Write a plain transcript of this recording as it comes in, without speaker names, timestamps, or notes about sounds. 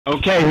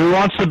Okay, who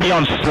wants to be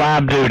on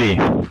slab duty?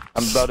 I'm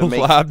about to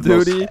make Slab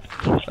duty?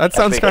 That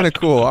sounds kind of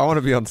cool. I want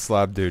to be on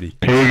slab duty.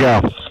 Here you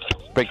go.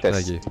 Break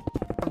this. Thank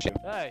you.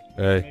 Hey.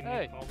 Hey.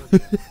 Hey.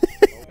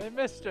 Hey,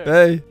 mister.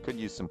 Hey. Could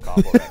use some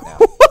cobble right now.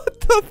 What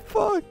the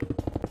fuck?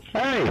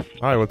 Hey,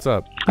 Hi, what's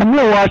up? I'm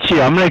gonna watch you.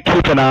 I'm gonna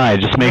keep an eye.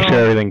 Just make sure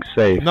everything's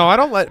safe. No, I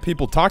don't let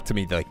people talk to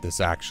me like this,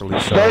 actually.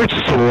 So. Start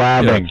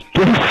slabbing.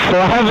 Get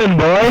slabbing,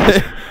 boy.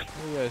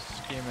 What are you guys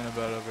scheming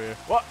about over here?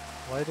 What?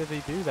 Why did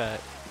he do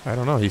that? I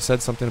don't know. He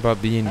said something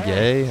about being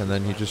gay, and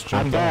then he just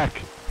jumped I'm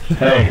back. on.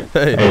 Hey.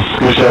 Hey. Hey,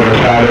 scooch over,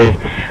 Patty.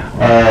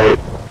 Alright.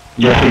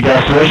 Guess you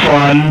guess which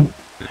one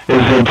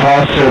is the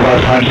imposter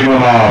by punching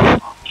them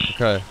off.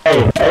 Okay.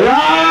 Hey.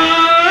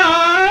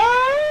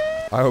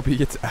 I hope he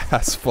gets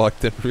ass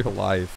fucked in real life.